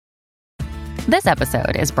This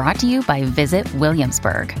episode is brought to you by Visit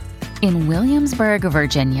Williamsburg. In Williamsburg,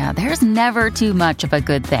 Virginia, there's never too much of a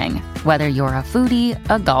good thing. Whether you're a foodie,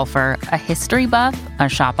 a golfer, a history buff, a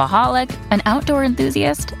shopaholic, an outdoor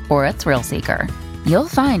enthusiast, or a thrill seeker, you'll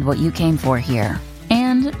find what you came for here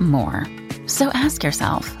and more. So ask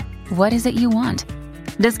yourself, what is it you want?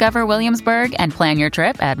 Discover Williamsburg and plan your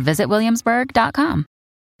trip at visitwilliamsburg.com.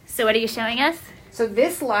 So what are you showing us? So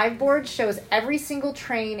this live board shows every single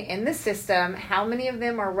train in the system, how many of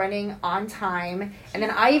them are running on time, and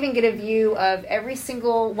then I even get a view of every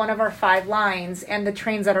single one of our 5 lines and the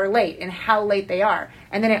trains that are late and how late they are.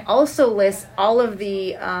 And then it also lists all of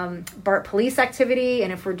the BART police activity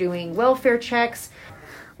and if we're doing welfare checks.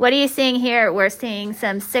 What are you seeing here? We're seeing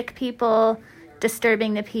some sick people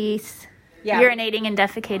disturbing the peace, urinating and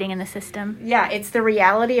defecating in the system. Yeah, it's the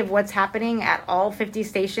reality of what's happening at all 50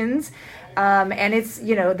 stations. And it's,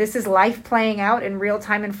 this is life playing out in real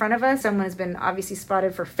time in front of us. Someone has been obviously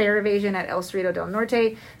spotted for fare evasion at El Cerrito del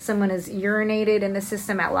Norte. Someone has urinated in the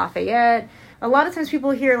system at Lafayette. A lot of times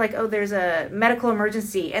people hear like, oh, there's a medical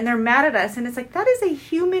emergency and they're mad at us. And it's like, that is a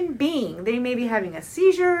human being. They may be having a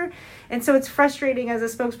seizure. And so it's frustrating as a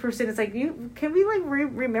spokesperson. It's like, can we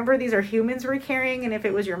remember these are humans we're carrying? And if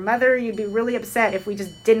it was your mother, you'd be really upset if we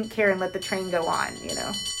just didn't care and let the train go on,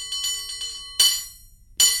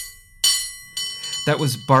 That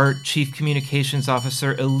was BART Chief Communications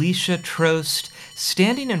Officer Alicia Trost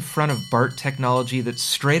standing in front of BART technology that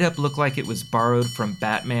straight up looked like it was borrowed from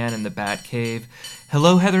Batman and the Batcave.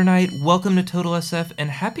 Hello, Heather Knight. Welcome to Total SF,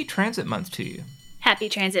 and happy Transit Month to you. Happy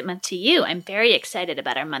Transit Month to you. I'm very excited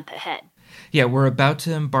about our month ahead. Yeah, we're about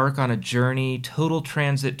to embark on a journey. Total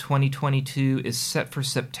Transit 2022 is set for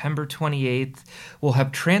September 28th. We'll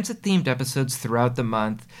have transit-themed episodes throughout the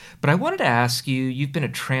month. But I wanted to ask you, you've been a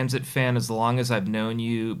transit fan as long as I've known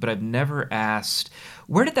you, but I've never asked,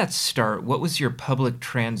 where did that start? What was your public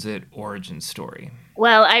transit origin story?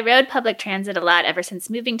 Well, I rode public transit a lot ever since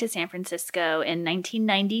moving to San Francisco in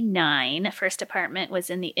 1999. First apartment was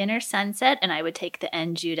in the Inner Sunset, and I would take the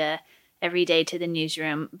N Judah every day to the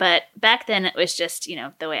newsroom. But back then it was just,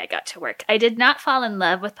 the way I got to work. I did not fall in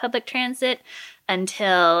love with public transit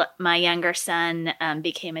until my younger son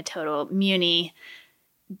became a total Muni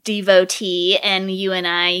devotee, and you and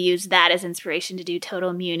I used that as inspiration to do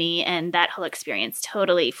Total Muni, and that whole experience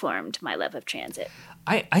totally formed my love of transit.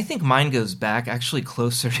 I think mine goes back actually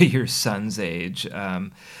closer to your son's age.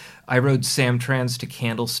 I rode Samtrans to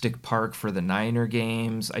Candlestick Park for the Niner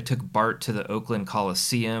games. I took BART to the Oakland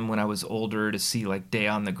Coliseum when I was older to see Day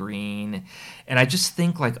on the Green. And I just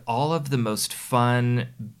think all of the most fun,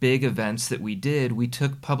 big events that we did, we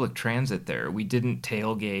took public transit there. We didn't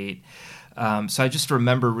tailgate. So I just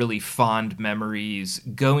remember really fond memories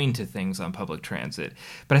going to things on public transit.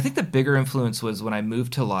 But I think the bigger influence was when I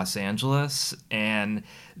moved to Los Angeles and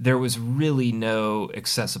there was really no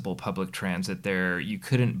accessible public transit there. You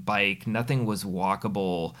couldn't bike. Nothing was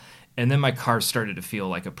walkable. And then my car started to feel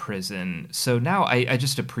like a prison. So now I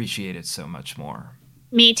just appreciate it so much more.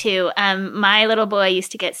 Me too. My little boy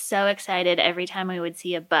used to get so excited every time we would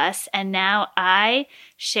see a bus, and now I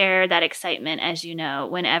share that excitement, as you know.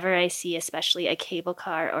 Whenever I see especially a cable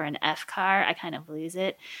car or an F car, I kind of lose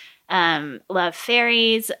it. Love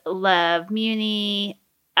ferries, love Muni.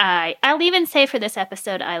 I'll even say for this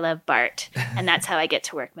episode, I love BART, and that's how I get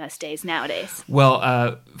to work most days nowadays.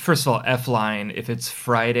 Well, first of all, F-Line, if it's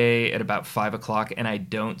Friday at about 5 o'clock and I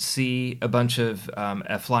don't see a bunch of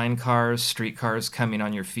F-Line cars, street cars coming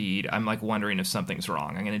on your feed, I'm wondering if something's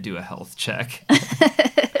wrong. I'm going to do a health check.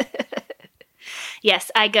 Yes,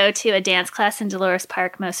 I go to a dance class in Dolores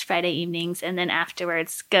Park most Friday evenings, and then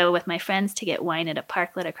afterwards go with my friends to get wine at a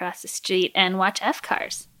parklet across the street and watch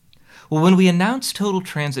F-cars. Well, when we announced Total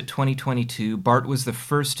Transit 2022, BART was the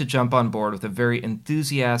first to jump on board with a very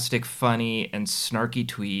enthusiastic, funny, and snarky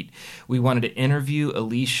tweet. We wanted to interview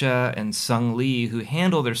Alicia and Sung Lee, who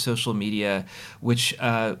handle their social media, which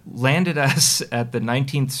landed us at the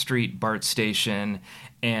 19th Street BART station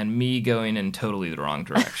and me going in totally the wrong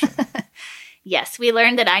direction. Yes, we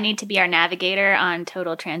learned that I need to be our navigator on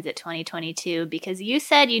Total Transit 2022 because you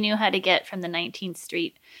said you knew how to get from the 19th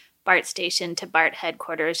Street BART station to BART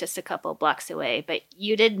headquarters just a couple blocks away, but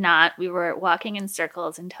you did not. We were walking in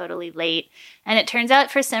circles and totally late. And it turns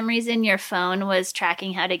out for some reason your phone was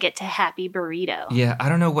tracking how to get to Happy Burrito. Yeah, I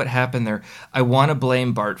don't know what happened there. I want to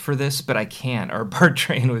blame BART for this, but I can't. Our BART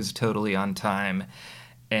train was totally on time.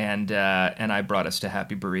 And I brought us to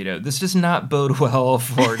Happy Burrito. This does not bode well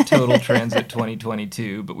for Total Transit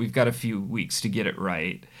 2022, but we've got a few weeks to get it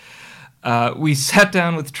right. We sat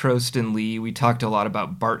down with Trost and Lee. We talked a lot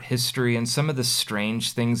about BART history and some of the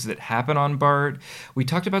strange things that happen on BART. We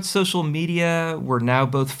talked about social media. We're now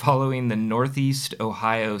both following the Northeast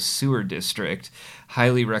Ohio Sewer District.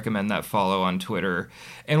 Highly recommend that follow on Twitter.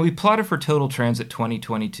 And we plotted for Total Transit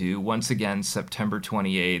 2022, once again, September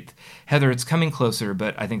 28th. Heather, it's coming closer,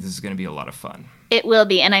 but I think this is going to be a lot of fun. It will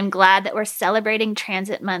be, and I'm glad that we're celebrating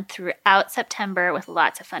Transit Month throughout September with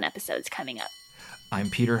lots of fun episodes coming up. I'm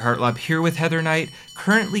Peter Hartlaub here with Heather Knight,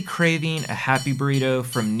 currently craving a happy burrito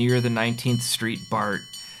from near the 19th Street BART,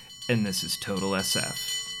 and this is Total SF.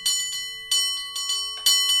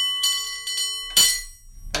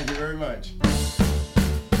 Thank you very much.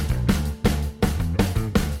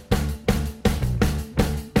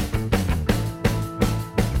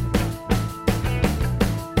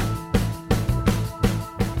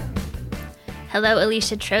 Hello,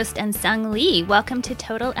 Alicia Trost and Sung Lee. Welcome to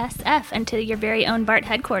Total SF and to your very own BART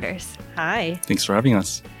headquarters. Hi. Thanks for having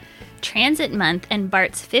us. Transit Month and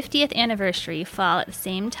BART's 50th anniversary fall at the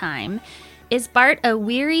same time. Is BART a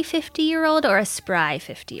weary 50-year-old or a spry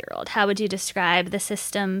 50-year-old? How would you describe the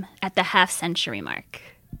system at the half-century mark?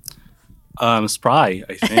 Spry,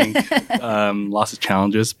 I think. Lots of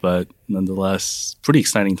challenges, but nonetheless, pretty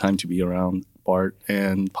exciting time to be around BART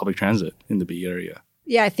and public transit in the Bay Area.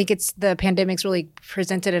 Yeah, I think the pandemic's really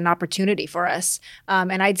presented an opportunity for us.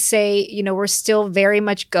 And I'd say, we're still very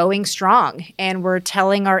much going strong and we're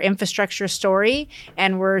telling our infrastructure story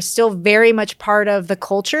and we're still very much part of the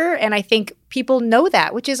culture. And I think people know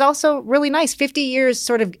that, which is also really nice. 50 years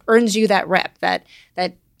sort of earns you that rep that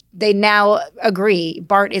they now agree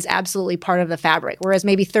BART is absolutely part of the fabric. Whereas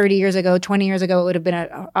maybe 30 years ago, 20 years ago, it would have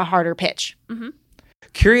been a harder pitch. Mm-hmm.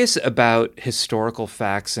 Curious about historical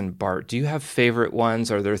facts in BART. Do you have favorite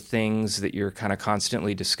ones? Are there things that you're kind of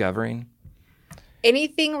constantly discovering?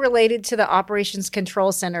 Anything related to the Operations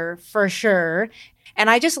Control Center, for sure. And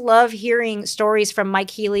I just love hearing stories from Mike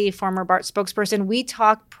Healy, former BART spokesperson. We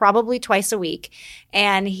talk probably twice a week,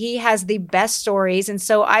 and he has the best stories. And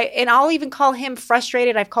so I'll even call him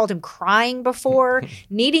frustrated. I've called him crying before,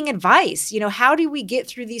 needing advice. How do we get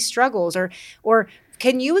through these struggles? Or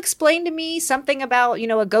can you explain to me something about,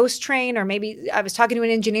 a ghost train? Or maybe I was talking to an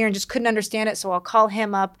engineer and just couldn't understand it, so I'll call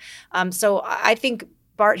him up. So I think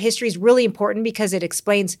BART history is really important because it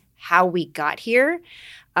explains how we got here,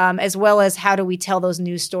 as well as how do we tell those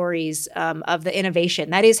news stories of the innovation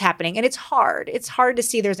that is happening. And it's hard. It's hard to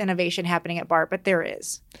see there's innovation happening at BART, but there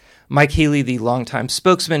is. Mike Healy, the longtime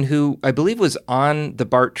spokesman who I believe was on the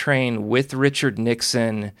BART train with Richard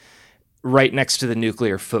Nixon right next to the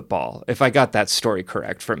nuclear football, if I got that story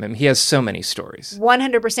correct from him. He has so many stories.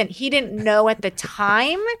 100%. He didn't know at the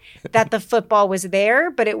time that the football was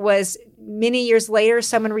there, but it was many years later,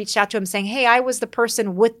 someone reached out to him saying, hey, I was the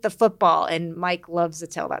person with the football. And Mike loves to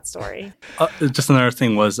tell that story. Just another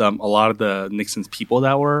thing was a lot of the Nixon's people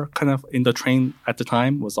that were kind of in the train at the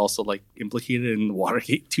time was also implicated in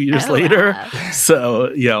Watergate 2 years later. Wow.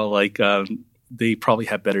 So, they probably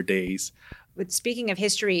had better days. But speaking of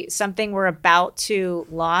history, something we're about to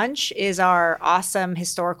launch is our awesome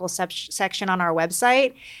historical section on our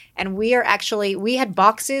website. And we had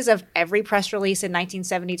boxes of every press release in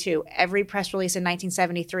 1972, every press release in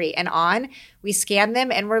 1973 and on. We scanned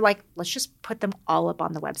them and we're like, let's just put them all up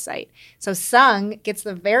on the website. So Sung gets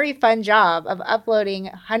the very fun job of uploading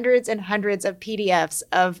hundreds and hundreds of PDFs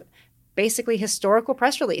of basically historical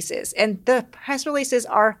press releases. And the press releases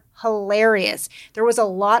are hilarious. There was a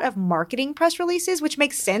lot of marketing press releases, which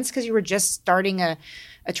makes sense because you were just starting a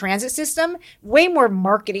transit system. Way more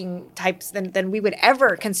marketing types than we would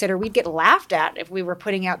ever consider. We'd get laughed at if we were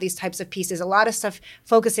putting out these types of pieces. A lot of stuff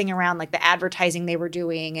focusing around the advertising they were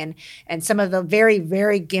doing and some of the very,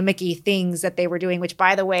 very gimmicky things that they were doing, which,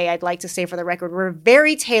 by the way, I'd like to say for the record, were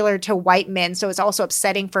very tailored to white men. So it's also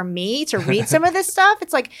upsetting for me to read some of this stuff.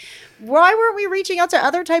 It's why weren't we reaching out to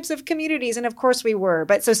other types of communities? And of course we were.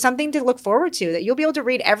 But so something to look forward to, that you'll be able to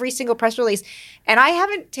read every single press release. And I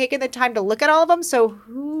haven't taken the time to look at all of them, so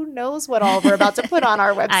who knows what all we're about to put on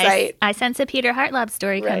our website. I sense a Peter Hartlaub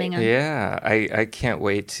story coming on. Yeah, I can't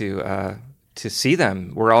wait to see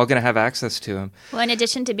them. We're all going to have access to them. Well, in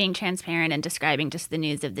addition to being transparent and describing just the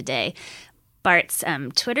news of the day, BART's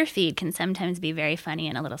Twitter feed can sometimes be very funny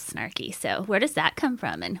and a little snarky. So where does that come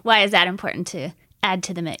from, and why is that important to add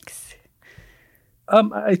to the mix? We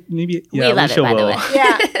love it, by the way.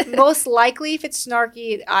 Yeah, most likely if it's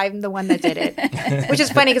snarky, I'm the one that did it, which is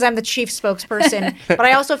funny because I'm the chief spokesperson. But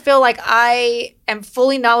I also feel like I am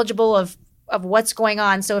fully knowledgeable of what's going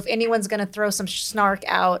on. So if anyone's going to throw some snark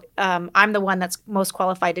out, I'm the one that's most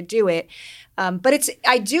qualified to do it. But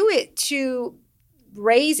I do it to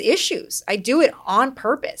raise issues. I do it on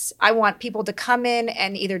purpose. I want people to come in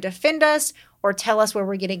and either defend us or tell us where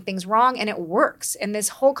we're getting things wrong, and it works. And this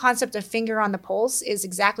whole concept of finger on the pulse is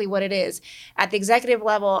exactly what it is. At the executive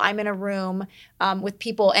level, I'm in a room with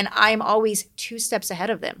people, and I'm always 2 steps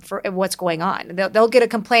ahead of them for what's going on. They'll get a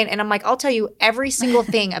complaint, and I'm like, I'll tell you every single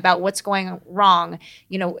thing about what's going wrong,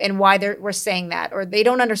 and why we're saying that. Or they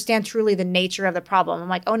don't understand truly the nature of the problem. I'm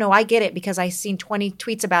like, oh no, I get it because I've seen 20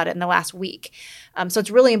 tweets about it in the last week. So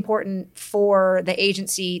it's really important for the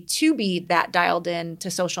agency to be that dialed in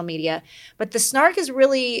to social media. But the snark is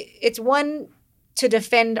really, it's one to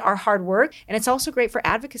defend our hard work, and it's also great for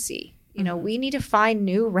advocacy. We need to find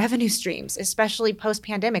new revenue streams, especially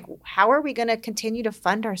post-pandemic. How are we going to continue to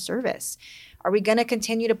fund our service? Are we going to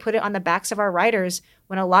continue to put it on the backs of our writers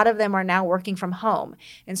when a lot of them are now working from home?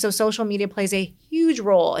 And so social media plays a huge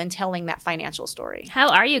role in telling that financial story. How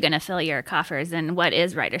are you going to fill your coffers, and what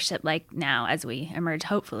is ridership like now as we emerge,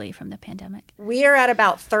 hopefully, from the pandemic? We are at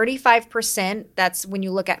about 35%. That's when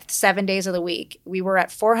you look at 7 days of the week. We were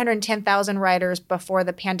at 410,000 riders before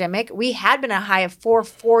the pandemic. We had been a high of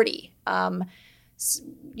 440.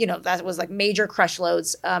 That was like major crush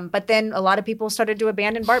loads. But then a lot of people started to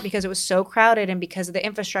abandon BART because it was so crowded and because the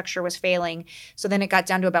infrastructure was failing. So then it got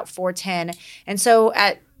down to about 410. And so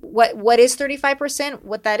at what is 35%?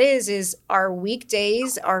 What that is our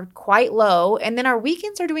weekdays are quite low, and then our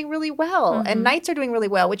weekends are doing really well, and nights are doing really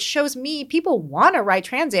well, which shows me people want to ride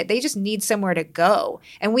transit. They just need somewhere to go,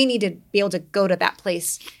 and we need to be able to go to that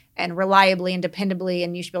place and reliably and dependably,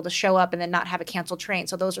 and you should be able to show up and then not have a canceled train.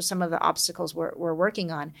 So those are some of the obstacles we're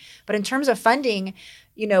working on. But in terms of funding,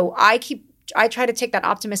 I try to take that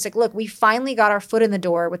optimistic look. We finally got our foot in the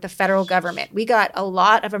door with the federal government. We got a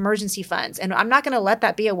lot of emergency funds, and I'm not going to let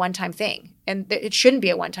that be a one-time thing. And it shouldn't be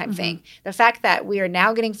a one-time thing. The fact that we are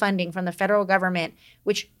now getting funding from the federal government,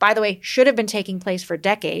 which, by the way, should have been taking place for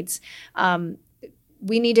decades,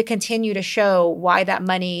 we need to continue to show why that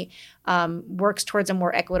money works towards a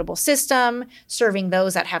more equitable system, serving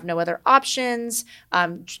those that have no other options,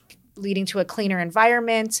 leading to a cleaner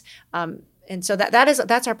environment. And so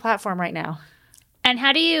that's our platform right now. And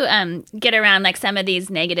how do you get around like some of these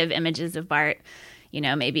negative images of BART?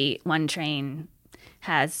 Maybe one train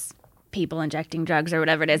has people injecting drugs or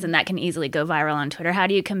whatever it is, and that can easily go viral on Twitter. How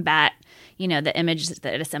do you combat, the image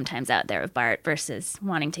that is sometimes out there of BART versus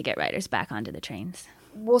wanting to get riders back onto the trains?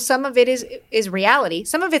 Well, some of it is reality.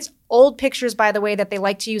 Some of it's old pictures, by the way, that they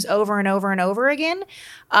like to use over and over and over again.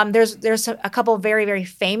 There's a couple of very, very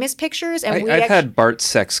famous pictures. And I've had BART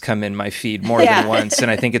sex come in my feed more than once,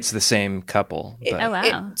 and I think it's the same couple. Oh,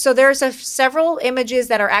 wow. So there's several images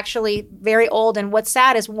that are actually very old, and what's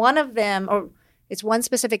sad is one of them, or it's one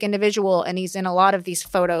specific individual, and he's in a lot of these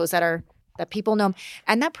photos that people know him,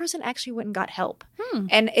 and that person actually went and got help.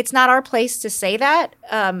 And it's not our place to say that.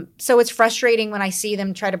 So it's frustrating when I see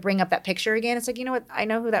them try to bring up that picture again. It's like, you know what? I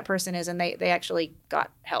know who that person is, and they actually got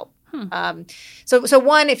help. So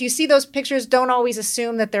one, if you see those pictures, don't always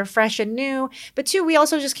assume that they're fresh and new. But two, we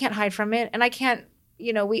also just can't hide from it, and I can't.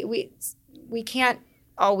 We can't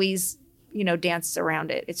always dance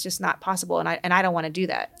around it. It's just not possible, and I don't want to do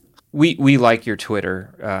that. We like your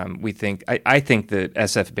Twitter. I think that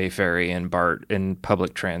SF Bay Ferry and BART and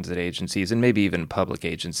public transit agencies and maybe even public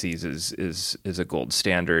agencies is a gold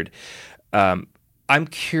standard. I'm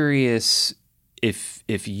curious if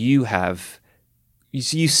you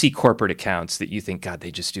see corporate accounts that you think, God,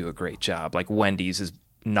 they just do a great job. Like Wendy's is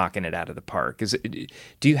knocking it out of the park.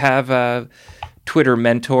 Do you have Twitter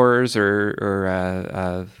mentors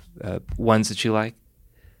or ones that you like?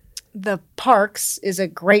 The Parks is a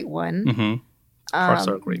great one. Mm-hmm. Parks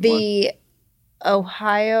are a great one. The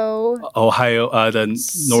Ohio,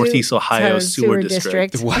 the Northeast Ohio Sewer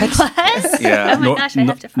District. What? Yeah, Oh my gosh, I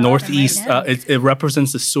have to follow Northeast. them right now. It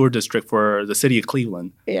represents the sewer district for the city of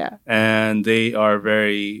Cleveland. Yeah, and they are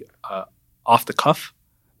very off the cuff,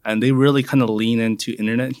 and they really kind of lean into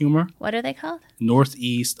internet humor. What are they called?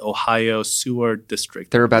 Northeast Ohio Sewer District.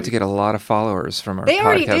 They're about to get a lot of followers from our they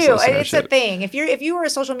already podcast do. listenership. It's a thing. If you were a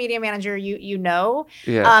social media manager, you know.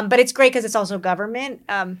 Yeah. But it's great because it's also government.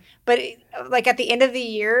 But like at the end of the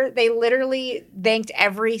year, they literally thanked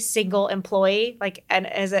every single employee, like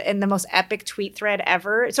in the most epic tweet thread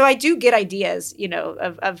ever. So I do get ideas,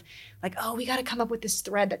 of like, oh, we got to come up with this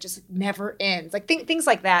thread that just never ends. Like things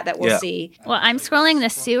like that we'll see. Well, I'm scrolling the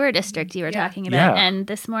sewer district you were talking about, Yeah. and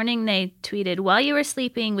this morning they tweeted, "While you were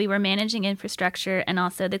sleeping, we were managing infrastructure, and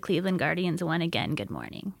also the Cleveland Guardians won again. Good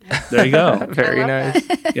morning." There you go. Very nice.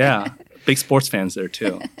 Yeah, big sports fans there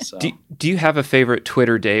too. So. Do you have a favorite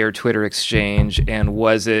Twitter day or Twitter exchange? And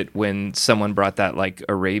was it when someone brought that like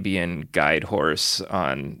Arabian guide horse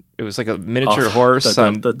on It was like a miniature horse.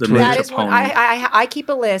 The That miniature is one. pony. I keep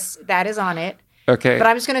a list that is on it. Okay. But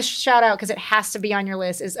I'm just going to shout out because it has to be on your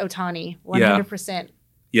list is Ohtani. 100%.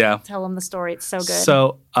 Yeah. Tell them the story. It's so good.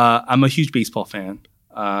 So I'm a huge baseball fan.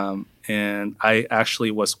 And I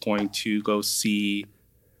actually was going to go see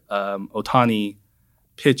Ohtani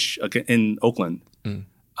pitch again in Oakland.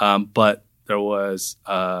 But there was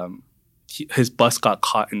his bus got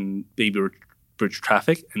caught in Baby Bridge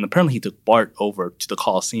traffic, and apparently he took Bart over to the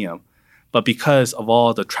Coliseum. But because of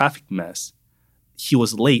all the traffic mess, he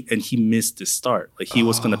was late and he missed the start. Like he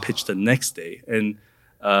was going to pitch the next day. And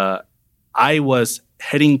I was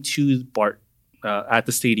heading to Bart at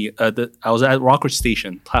the stadium. I was at Rockridge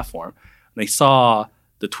Station platform, and I saw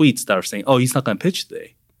the tweets that were saying, "Oh, he's not going to pitch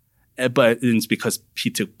today," but it's because he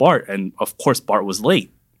took Bart, and of course Bart was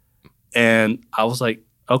late. And I was like,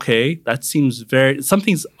 "Okay, that seems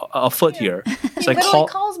something's afoot here." He So literally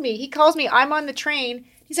calls me. He calls me. I'm on the train.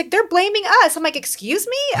 He's like, they're blaming us. I'm like, excuse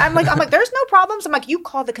me? I'm like, there's no problems. I'm like, you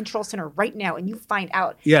call the control center right now and you find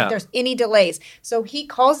out if there's any delays. So he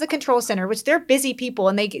calls the control center, which they're busy people,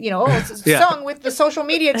 and they, sung with the social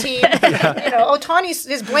media team. Ohtani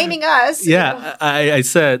is blaming us. Yeah, I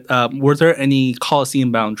said, were there any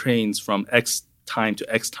Coliseum-bound trains from X time to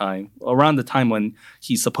X time around the time when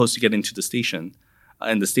he's supposed to get into the station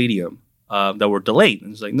and the stadium that were delayed?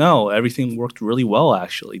 And he's like, no, everything worked really well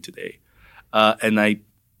actually today. And I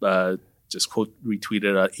just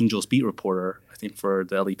retweeted an Angels beat reporter, I think for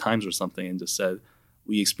the LA Times or something, and just said,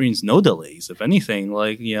 we experienced no delays. If anything,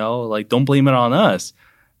 don't blame it on us.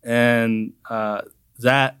 And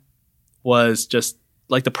that was just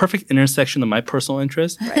like the perfect intersection of my personal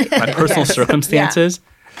interest, my personal circumstances,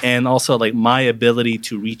 and also like my ability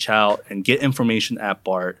to reach out and get information at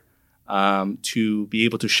Bart to be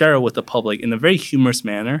able to share it with the public in a very humorous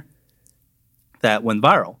manner that went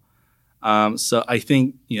viral. So I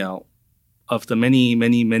think, of the many,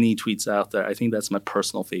 many, many tweets out there, I think that's my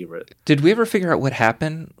personal favorite. Did we ever figure out what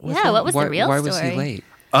happened with him? What was the real Why story? was he late?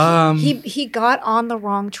 He got on the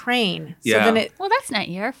wrong train. So then well, that's not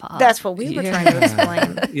your fault. That's what we were trying to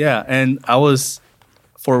explain. Yeah, and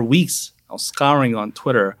for weeks, I was scouring on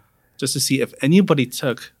Twitter just to see if anybody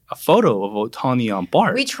took a photo of Ohtani on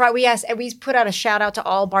Bart. We put out a shout out to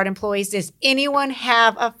all Bart employees. Does anyone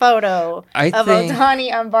have a photo of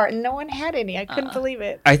Ohtani on Bart? No one had any. I couldn't believe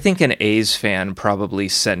it. I think an A's fan probably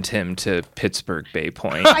sent him to Pittsburgh Bay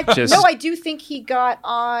Point. I do think he got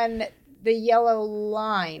on the yellow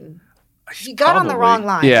line. He got on the wrong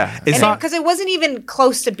line. Yeah. It's not because it wasn't even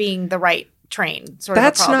close to being the right train.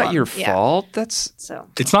 That's not your fault. It's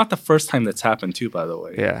not the first time that's happened too, by the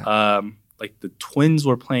way. Yeah. Like the Twins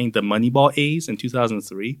were playing the Moneyball A's in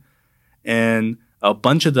 2003, and a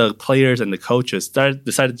bunch of the players and the coaches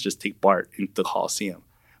decided to just take Bart into the Coliseum.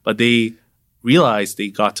 But they realized they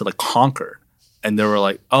got to like Concord, and they were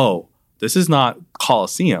like, "Oh, this is not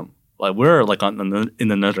Coliseum. Like we're like in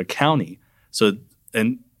another county." So,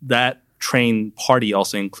 and that train party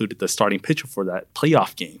also included the starting pitcher for that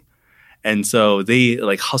playoff game. And so they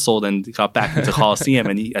like hustled and got back into Coliseum,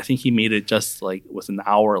 and I think he made it just like with an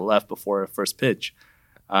hour left before first pitch.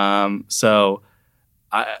 We are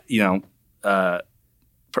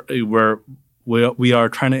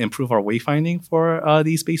trying to improve our wayfinding for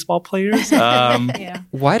these baseball players.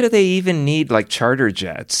 Why do they even need like charter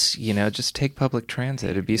jets? Just take public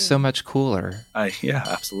transit. It'd be so much cooler. Yeah,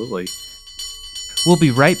 absolutely. We'll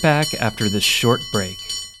be right back after this short break.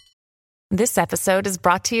 This episode is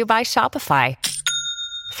brought to you by Shopify.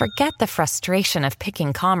 Forget the frustration of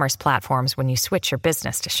picking commerce platforms when you switch your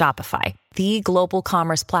business to Shopify, the global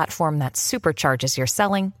commerce platform that supercharges your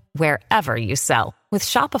selling wherever you sell. With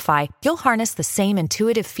Shopify, you'll harness the same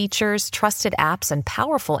intuitive features, trusted apps, and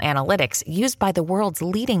powerful analytics used by the world's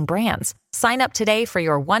leading brands. Sign up today for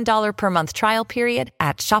your $1 per month trial period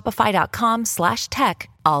at shopify.com/tech,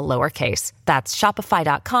 all lowercase. That's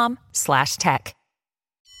shopify.com/tech.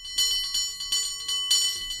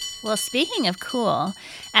 Well, speaking of cool,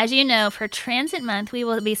 as you know, for Transit Month, we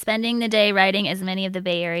will be spending the day writing as many of the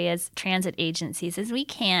Bay Area's transit agencies as we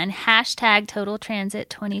can. # Total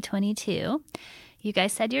Transit 2022. You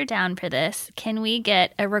guys said you're down for this. Can we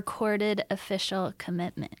get a recorded official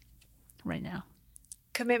commitment right now?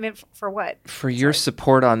 Commitment for what? For your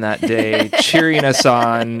support on that day, cheering us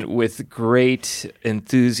on with great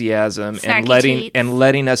enthusiasm and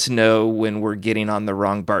letting us know when we're getting on the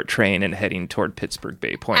wrong BART train and heading toward Pittsburgh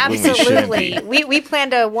Bay Point. Absolutely. We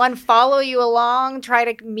plan to follow you along,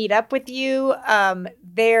 try to meet up with you.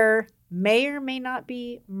 There may or may not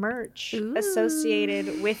be merch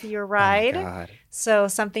associated with your ride. Oh, God. So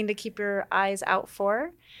something to keep your eyes out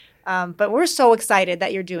for. But we're so excited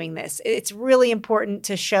that you're doing this. It's really important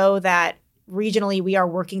to show that regionally we are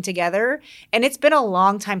working together, and it's been a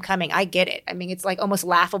long time coming. I get it. I mean, it's like almost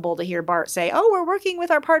laughable to hear BART say, oh, we're working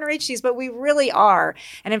with our partner agencies, but we really are.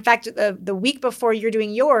 And in fact, the week before you're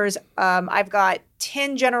doing yours, I've got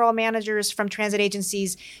 10 general managers from transit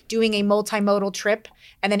agencies doing a multimodal trip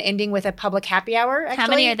and then ending with a public happy hour. Actually. How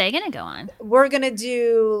many are they going to go on? We're going to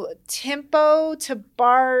do Tempo to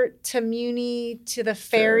BART to Muni to the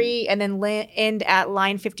ferry and then end at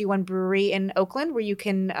Line 51 Brewery in Oakland, where you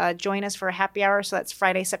can join us for a happy hour. So that's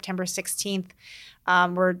Friday, September 16th.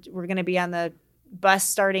 We're going to be on the bus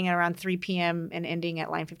starting at around 3 p.m. and ending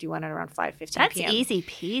at Line 51 at around 5:15 p.m. That's easy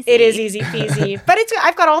peasy. It is easy peasy. But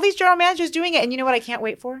I've got all these general managers doing it. And you know what I can't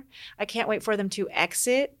wait for? I can't wait for them to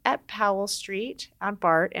exit at Powell Street on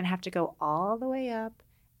BART and have to go all the way up,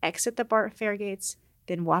 exit the BART fare gates,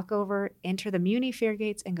 then walk over, enter the Muni fare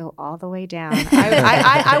gates, and go all the way down.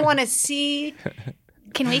 I want to see...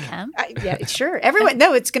 Can we come? Yeah, sure. Everyone,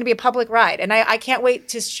 no, it's going to be a public ride. And I can't wait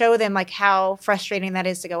to show them like how frustrating that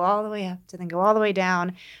is to go all the way up to then go all the way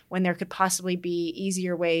down when there could possibly be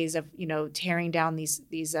easier ways of, tearing down these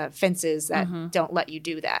fences that don't let you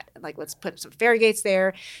do that. Like, let's put some fare gates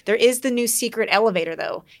there. There is the new secret elevator,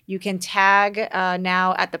 though. You can tag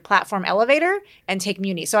now at the platform elevator and take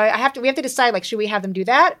Muni. So we have to decide, like, should we have them do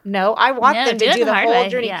that? No, I want them to do the whole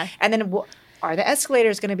journey. Yeah. And then are the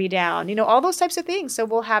escalators going to be down? All those types of things. So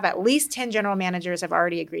we'll have at least 10 general managers have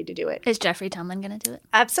already agreed to do it. Is Jeffrey Tumlin going to do it?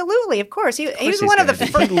 Absolutely, of course. He was one of the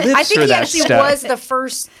first. I think he actually was the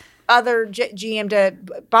first other GM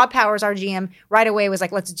to. Bob Powers, our GM, right away was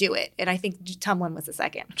like, let's do it. And I think Tumlin was the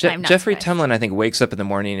second. Jeffrey Tumlin, I think, wakes up in the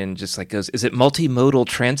morning and just like goes, is it multimodal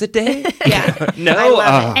transit day? Yeah. No. I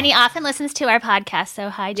love it. And he often listens to our podcast, so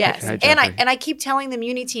hi, Jeffrey. Yes. And I keep telling the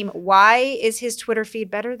Muni team, why is his Twitter feed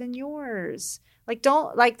better than yours?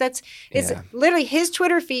 Literally his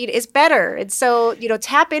Twitter feed is better. And so,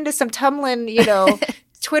 tap into some Tumlin,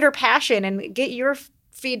 Twitter passion and get your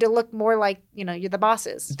feed to look more like, you're the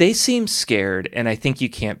bosses. They seem scared, and I think you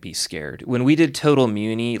can't be scared. When we did Total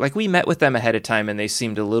Muni, like we met with them ahead of time and they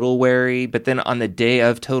seemed a little wary, but then on the day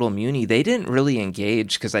of Total Muni, they didn't really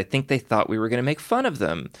engage because I think they thought we were going to make fun of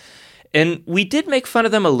them. And we did make fun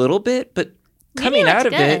of them a little bit, but coming out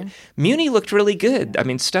of it, Muni looked really good. I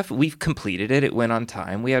mean, we've completed it. It went on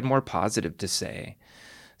time. We had more positive to say.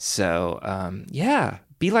 So,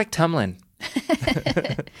 be like Tumlin.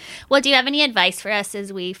 Well, do you have any advice for us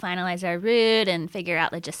as we finalize our route and figure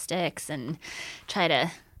out logistics and try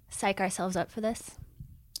to psych ourselves up for this?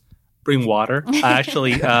 Bring water.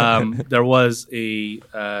 Actually, there was a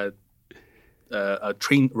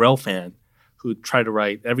train rail fan who tried to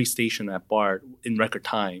ride every station at BART in record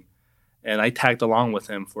time. And I tagged along with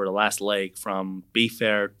him for the last leg from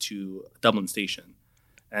Bayfair to Dublin Station.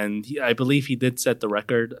 And I believe he did set the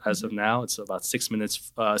record as of now. It's about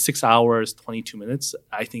 6 hours, 22 minutes.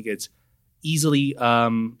 I think it's easily,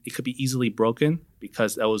 it could be easily broken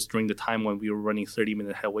because that was during the time when we were running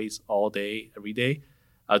 30-minute headways all day, every day,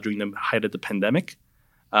 during the height of the pandemic.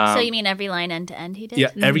 So you mean every line end to end he did?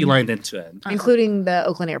 Yeah, every line end to end. Including the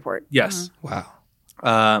Oakland airport. Yes.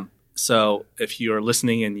 Wow. So if you're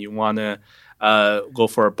listening and you want to go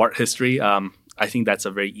for a BART history, I think that's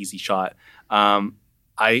a very easy shot.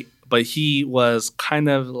 But he was kind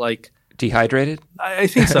of like dehydrated. I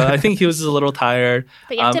think so. I think he was a little tired.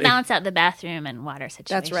 But you have to balance out the bathroom and water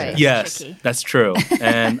situation. That's right. Yes, tricky. That's true.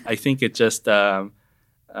 And I think it just enjoying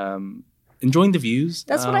the views.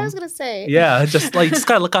 That's what I was gonna say. Yeah, just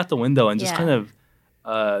gotta look out the window and just kind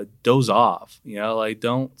of doze off.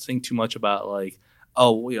 Don't think too much about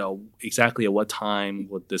exactly at what time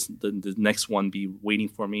would the next one be waiting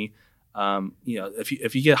for me.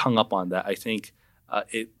 If you get hung up on that, I think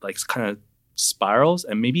it kind of spirals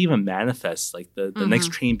and maybe even manifests the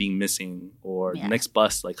next train being missing or the next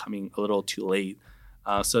bus coming a little too late.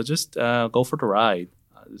 So just go for the ride.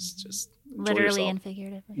 It's just literally and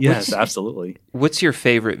figuratively. Yes, absolutely. What's your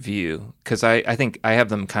favorite view? Because I think I have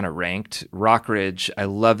them kind of ranked. Rockridge, I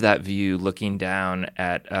love that view looking down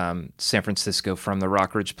at San Francisco from the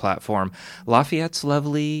Rockridge platform. Lafayette's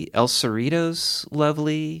lovely. El Cerrito's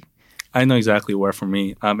lovely. I know exactly where for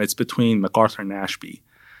me. It's between MacArthur and Ashby.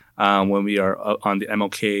 When we are on the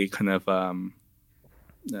MLK kind of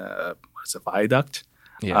viaduct.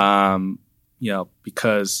 Yeah.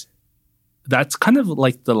 Because that's kind of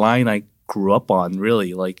like the line I grew up on,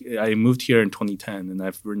 really. I moved here in 2010 and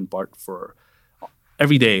I've ridden BART for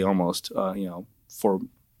every day almost, for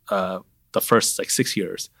the first 6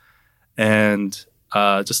 years. And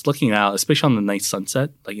just looking out, especially on the night sunset,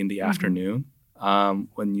 in the afternoon,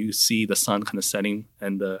 when you see the sun kind of setting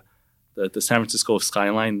and the the San Francisco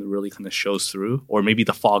skyline really kind of shows through, or maybe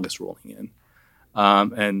the fog is rolling in,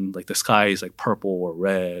 and like the sky is like purple or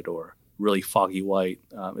red or really foggy white.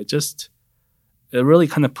 It really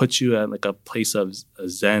kind of puts you at like a place of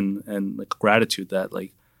zen and like gratitude that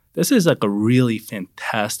like this is like a really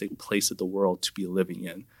fantastic place of the world to be living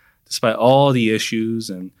in, despite all the issues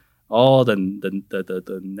and all the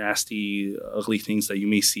nasty, ugly things that you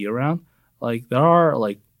may see around. Like there are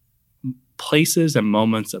like places and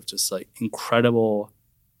moments of just like incredible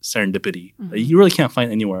serendipity that you really can't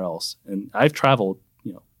find anywhere else. And I've traveled,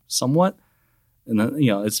 somewhat, and then,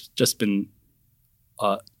 it's just been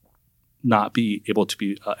not be able to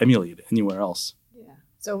be emulated anywhere else. Yeah.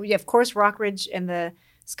 So of course, Rockridge and the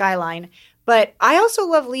skyline. But I also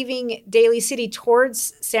love leaving Daly City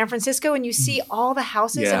towards San Francisco, and you see all the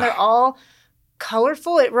houses, and they're all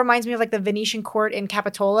colorful. It reminds me of like the Venetian Court in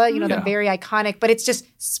Capitola, they're very iconic, but it's just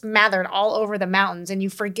smothered all over the mountains, and you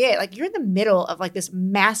forget, like you're in the middle of like this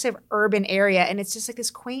massive urban area, and it's just like this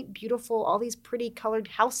quaint, beautiful, all these pretty colored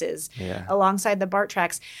houses alongside the BART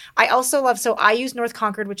tracks. I also love, so I use North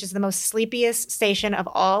Concord, which is the most sleepiest station of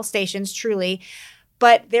all stations, truly.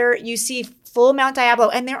 But there you see full Mount Diablo,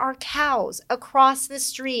 and there are cows across the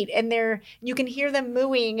street, and you can hear them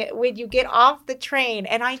mooing when you get off the train.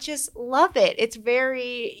 And I just love it. It's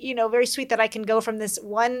very, very sweet that I can go from this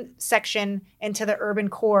one section into the urban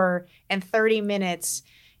core in 30 minutes,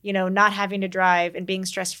 not having to drive and being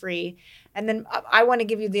stress-free. And then I want to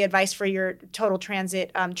give you the advice for your total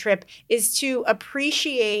transit trip is to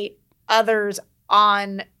appreciate others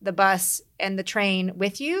on the bus and the train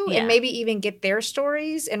with you, and maybe even get their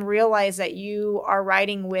stories and realize that you are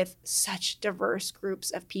riding with such diverse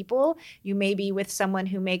groups of people. You may be with someone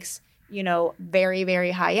who makes, very,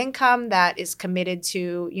 very high income that is committed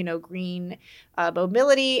to, green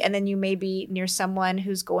mobility. And then you may be near someone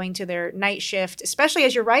who's going to their night shift, especially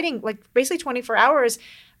as you're riding like basically 24 hours.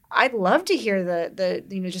 I'd love to hear the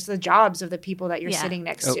just the jobs of the people that you're sitting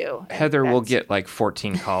next to. Heather will get like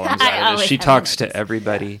 14 columns out of this. She talks to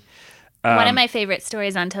everybody. One of my favorite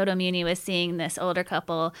stories on Toto Muni was seeing this older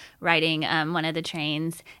couple riding one of the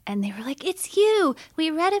trains, and they were like, "It's you!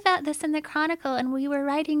 We read about this in the Chronicle, and we were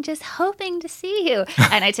riding just hoping to see you."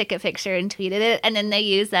 And I took a picture and tweeted it, and then they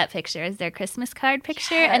used that picture as their Christmas card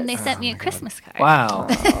picture, and they sent me a Christmas card. Wow.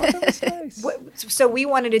 That's nice. So we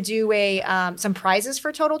wanted to do some prizes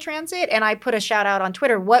for Total Transit, and I put a shout out on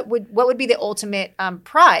Twitter. What would be the ultimate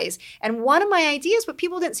prize? And one of my ideas, but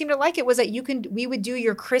people didn't seem to like it, was that we would do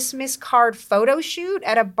your Christmas card photo shoot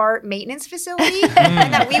at a BART maintenance facility,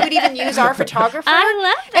 and that we would even use our photographer. I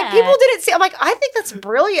love that. And people didn't see. I'm like, I think that's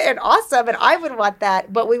brilliant and awesome, and I would want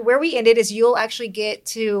that. But where we ended is you'll actually get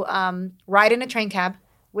to ride in a train cab,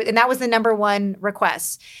 and that was the number one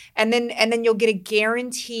request. And then you'll get a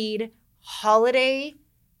guaranteed holiday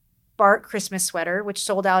BART Christmas sweater, which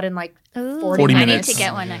sold out in like 40 minutes. I need to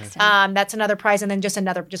get one next time. That's another prize, and then just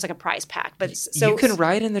like a prize pack. But so you can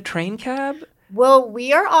ride in the train cab? Well,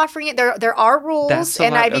 we are offering it. There are rules,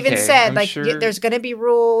 and I've even said there's going to be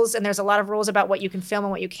rules, and there's a lot of rules about what you can film and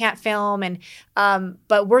what you can't film, and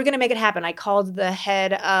but we're going to make it happen. I called the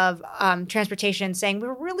head of transportation saying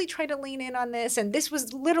we're really trying to lean in on this, and this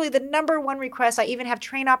was literally the number one request. I even have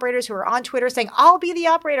train operators who are on Twitter saying, "I'll be the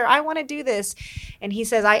operator. I want to do this," and he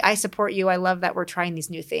says, "I support you. I love that we're trying these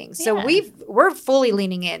new things." Yeah. So we're fully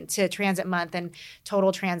leaning into Transit Month and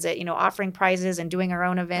Total Transit, offering prizes and doing our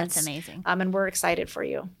own events. That's amazing. And we're excited for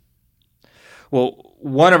you. Well,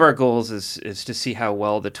 one of our goals is to see how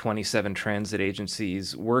well the 27 transit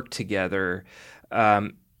agencies work together.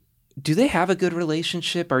 Do they have a good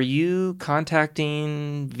relationship? Are you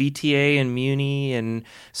contacting VTA and Muni? And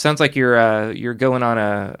sounds like you're going on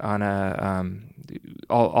a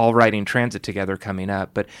all riding transit together coming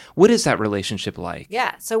up. But what is that relationship like?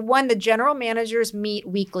 Yeah. So the general managers meet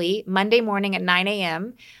weekly, Monday morning at 9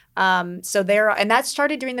 a.m. And that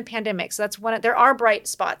started during the pandemic. So there are bright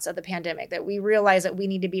spots of the pandemic that we realize that we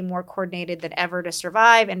need to be more coordinated than ever to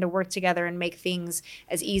survive and to work together and make things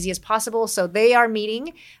as easy as possible. So they are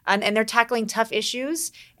meeting and they're tackling tough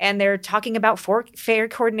issues, and they're talking about fare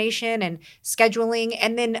coordination and scheduling.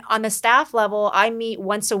 And then on the staff level, I meet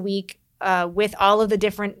once a week with all of the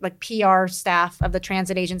different like PR staff of the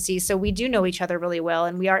transit agencies. So we do know each other really well,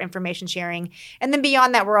 and we are information sharing. And then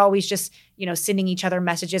beyond that, we're always just, sending each other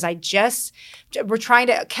messages. We're trying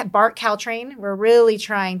to BART Caltrain. We're really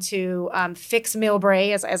trying to fix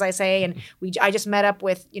Millbrae, as I say. And I just met up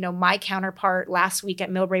with, my counterpart last week at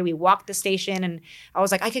Millbrae. We walked the station, and I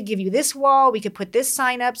was like, I could give you this wall. We could put this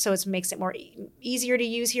sign up so it makes it more easier to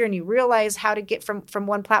use here. And you realize how to get from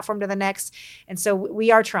one platform to the next. And so we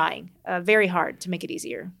are trying very hard to make it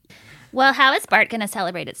easier. Well, how is BART going to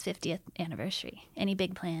celebrate its 50th anniversary? Any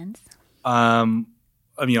big plans? I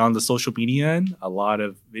mean, on the social media end, a lot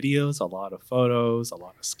of videos, a lot of photos, a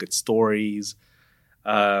lot of good stories.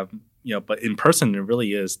 But in person, it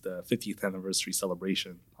really is the 50th anniversary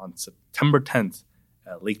celebration on September 10th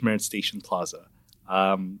at Lake Merritt Station Plaza.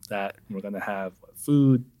 That we're going to have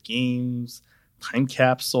food, games, time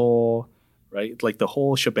capsule, right? Like the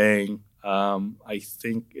whole shebang.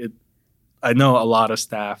 I know a lot of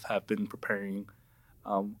staff have been preparing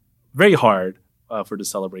very hard for the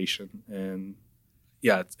celebration, and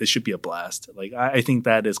yeah, it should be a blast. Like I think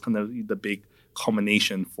that is kind of the big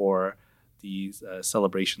culmination for the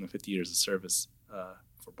celebration of 50 years of service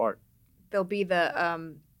for BART. There'll be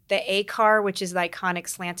the A car, which is the iconic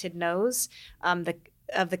slanted nose.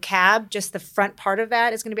 Of the cab, just the front part of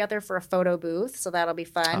that is going to be out there for a photo booth, so that'll be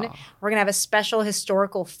fun. Oh. We're going to have a special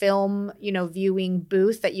historical film, viewing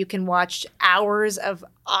booth that you can watch hours of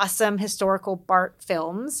awesome historical BART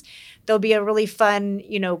films. There'll be a really fun,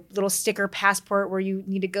 little sticker passport where you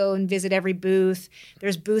need to go and visit every booth.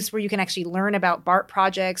 There's booths where you can actually learn about BART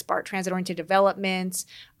projects, BART transit-oriented development,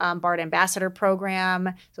 BART ambassador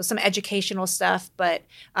program, so some educational stuff. But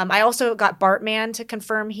I also got Bartman to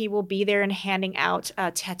confirm he will be there and handing out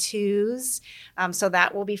tattoos, so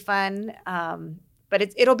that will be fun.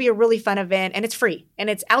 But it'll be a really fun event, and it's free, and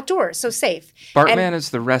it's outdoors, so safe. Bartman is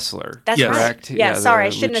the wrestler. That's correct. Yeah, sorry, I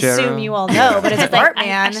shouldn't assume you all know, but it's Bartman.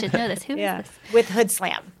 I should know this. Who is this? With Hood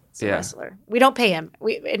Slam. It's a wrestler. We don't pay him.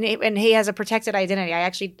 And he has a protected identity.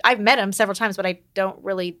 I've met him several times, but I don't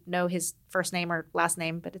really know his first name or last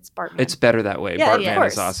name, but it's Bartman. It's better that way. Yeah, Bartman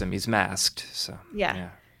is awesome. He's masked, so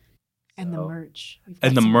yeah. And the merch.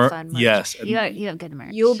 And the merch. Yes. You have good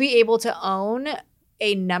merch. You'll be able to own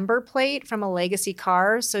a number plate from a legacy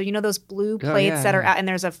car. So those blue plates that are out, and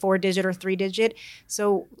there's a 4-digit or 3-digit.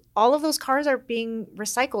 So all of those cars are being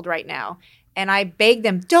recycled right now. And I begged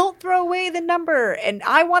them, don't throw away the number. And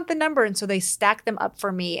I want the number. And so they stack them up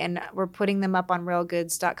for me. And we're putting them up on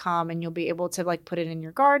railgoods.com. And you'll be able to put it in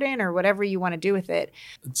your garden or whatever you want to do with it.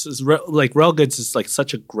 It's Railgoods is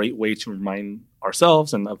such a great way to remind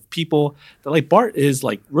ourselves and of people that BART is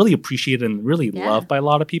really appreciated and really loved by a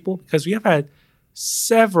lot of people, because we have had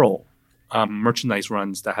several merchandise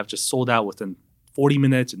runs that have just sold out within 40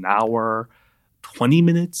 minutes, an hour, 20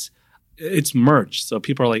 minutes. It's merch. So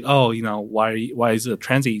people are like, oh, why is a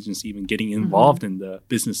transit agency even getting involved in the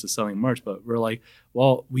business of selling merch? But we're like,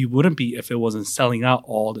 well, we wouldn't be if it wasn't selling out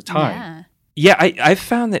all the time. Yeah, I've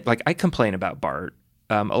found that I complain about BART.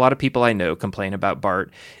 A lot of people I know complain about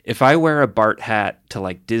BART. If I wear a BART hat to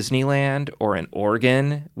Disneyland or an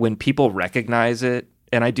Oregon, when people recognize it,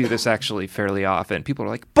 and I do this actually fairly often, people are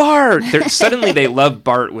like, BART! Suddenly they love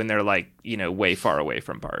BART when they're way far away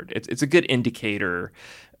from BART. It's a good indicator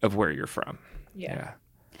of where you're from. Yeah.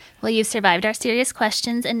 Well, you've survived our serious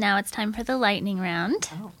questions, and now it's time for the lightning round.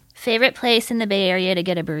 Oh. Favorite place in the Bay Area to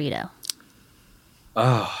get a burrito?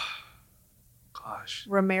 Oh, gosh.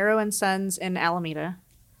 Romero and Sons in Alameda.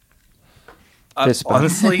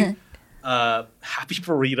 Honestly... Happy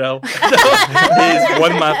Burrito is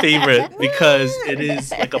one of my favorite, because it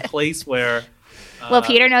is a place where well,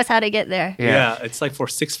 Peter knows how to get there. Yeah, it's for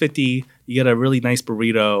 $6.50 you get a really nice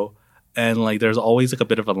burrito, and there's always a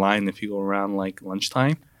bit of a line if you go around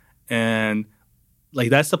lunchtime, and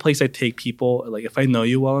that's the place I take people. If I know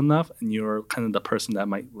you well enough and you're kind of the person that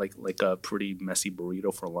might like a pretty messy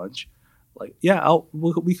burrito for lunch,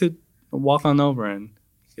 we could walk on over and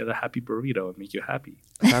get a happy burrito and make you happy.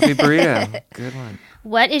 Happy burrito. Good one.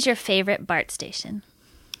 What is your favorite BART station?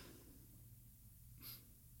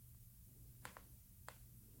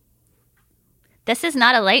 This is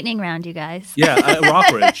not a lightning round, you guys. Yeah,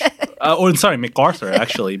 Rockridge. MacArthur,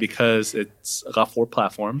 actually, because it's got 4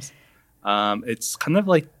 platforms. It's kind of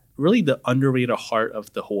really the underrated heart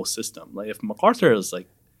of the whole system. If MacArthur is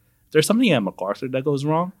there's something at MacArthur that goes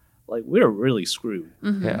wrong, we're really screwed.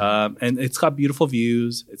 Mm-hmm. Yeah. And it's got beautiful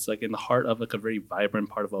views. It's in the heart of a very vibrant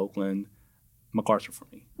part of Oakland. MacArthur for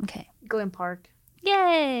me. Okay. Glen Park.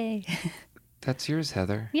 Yay. That's yours,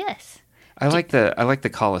 Heather. Yes. I like the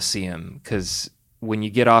Coliseum, because when you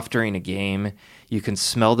get off during a game, you can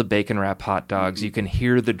smell the bacon wrap hot dogs. Mm-hmm. You can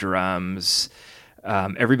hear the drums.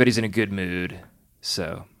 Everybody's in a good mood.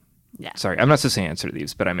 So... Yeah. Sorry, I'm not supposed to answer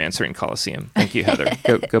these, but I'm answering Coliseum. Thank you, Heather.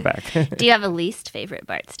 Go back. Do you have a least favorite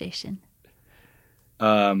BART station?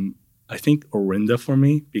 I think Orinda for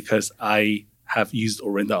me, because I have used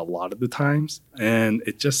Orinda a lot of the times, and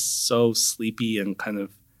it's just so sleepy and kind of,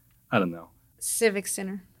 I don't know. Civic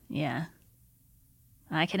Center. Yeah.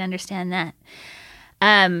 I can understand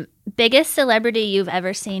that. Biggest celebrity you've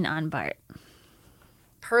ever seen on BART?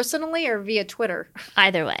 Personally or via Twitter?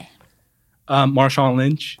 Either way. Marshawn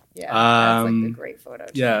Lynch. Yeah, that's like the great photo.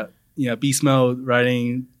 Too. Yeah. Beast Mode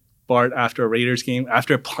riding Bart after a Raiders game,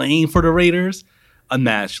 after playing for the Raiders,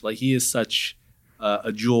 unmatched. Like he is such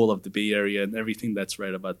a jewel of the Bay Area and everything that's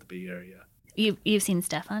right about the Bay Area. You've seen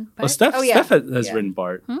Steph on Bart? Steph has written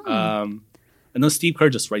Bart. I know Steve Kerr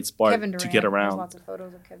just writes Bart to get around. There's lots of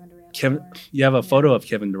photos of Kevin Durant. You have a photo of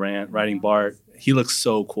Kevin Durant riding Bart. He looks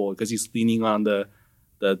so cool because he's leaning on the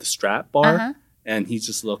strap bar, and he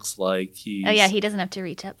just looks like he's... Oh, yeah, he doesn't have to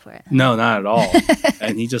reach up for it. No, not at all.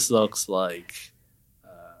 And he just looks like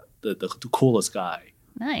the coolest guy.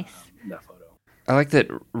 Nice. In that photo. I like that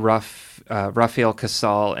Rafael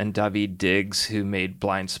Casal and David Diggs, who made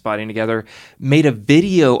Blind Spotting together, made a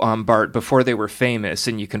video on Bart before they were famous,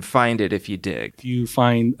 and you can find it if you dig. If you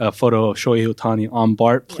find a photo of Shohei Ohtani on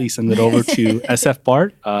Bart, please send it over to SF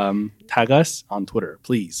Bart. Tag us on Twitter,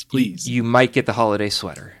 please. You might get the holiday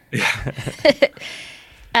sweater. Yeah.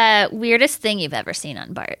 Weirdest thing you've ever seen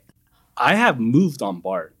on Bart? I have moved on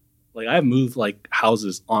Bart. Like, I have moved, like,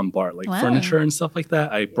 houses on Bart, like furniture and stuff like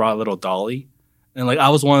that. I brought a little dolly. And, like, I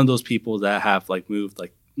was one of those people that have, like, moved,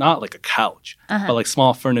 like, not like a couch, but, like,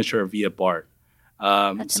 small furniture via Bart.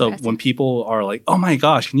 So impressive. when people are like, oh, my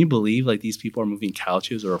gosh, can you believe, like, these people are moving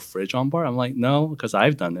couches or a fridge on Bart? I'm like, no, because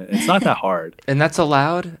I've done it. It's not that hard. And that's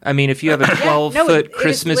allowed? I mean, if you have a 12-foot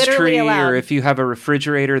Christmas tree or if you have a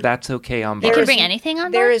refrigerator, that's okay on Bart. You can bring anything on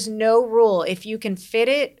Bart? There is no rule. If you can fit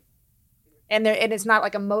it, and it's not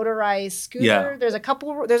like a motorized scooter. Yeah. There's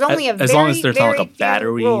only as long as there's not like a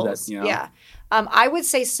battery. That's, Yeah. I would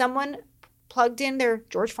say someone plugged in their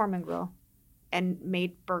George Foreman grill and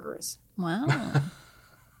made burgers. Wow.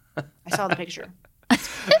 I saw the picture. It's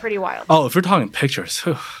pretty wild. Oh, if we're talking pictures,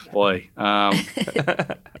 boy.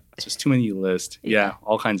 Just too many to list. Yeah,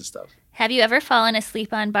 all kinds of stuff. Have you ever fallen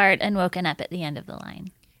asleep on Bart and woken up at the end of the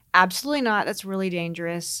line? Absolutely not. That's really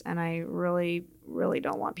dangerous. And I really, really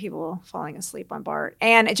don't want people falling asleep on Bart.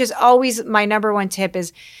 And it just always, my number one tip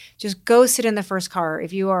is just go sit in the first car.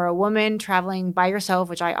 If you are a woman traveling by yourself,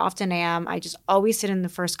 which I often am, I just always sit in the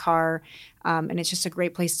first car. And it's just a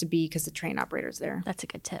great place to be because the train operator's there. That's a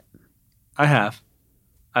good tip. I've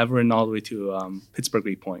ridden all the way to Pittsburgh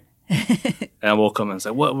Great Point. And I woke up and I was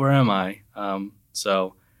like, where am I? A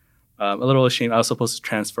little ashamed. I was supposed to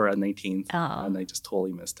transfer at 19th, and I just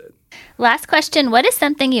totally missed it. Last question. What is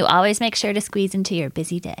something you always make sure to squeeze into your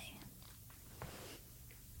busy day?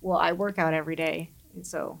 Well, I work out every day, and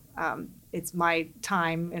so it's my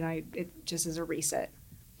time, and it just is a reset.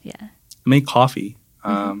 Yeah. I make coffee.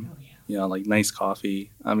 Like nice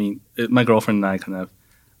coffee. I mean, my girlfriend and I kind of,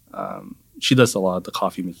 she does a lot of the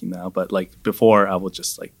coffee making now, but like before I would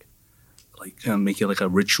just like make it like a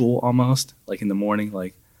ritual almost, like in the morning,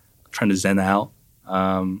 like trying to zen out.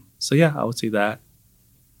 I would say that.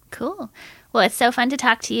 Cool. Well, it's so fun to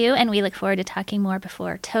talk to you, and we look forward to talking more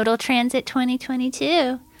before Total Transit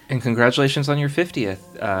 2022. And congratulations on your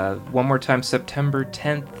 50th. One more time, September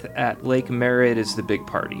 10th at Lake Merritt is the big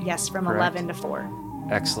party. Yes, from correct? 11 to 4.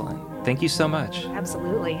 Excellent. Thank you so much.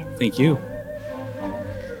 Absolutely. Thank you.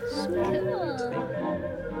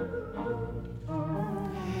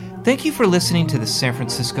 Thank you for listening to the San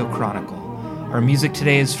Francisco Chronicle. Our music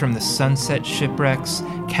today is from the Sunset Shipwrecks,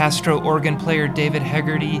 Castro organ player David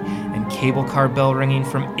Hegarty, and cable car bell ringing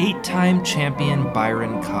from 8-time champion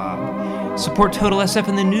Byron Cobb. Support Total SF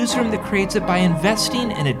in the newsroom that creates it by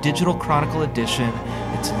investing in a digital Chronicle edition.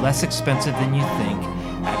 It's less expensive than you think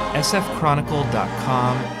at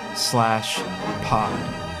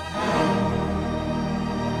sfchronicle.com/pod.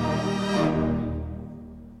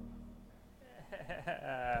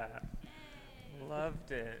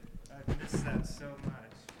 Loved it. I missed that so much.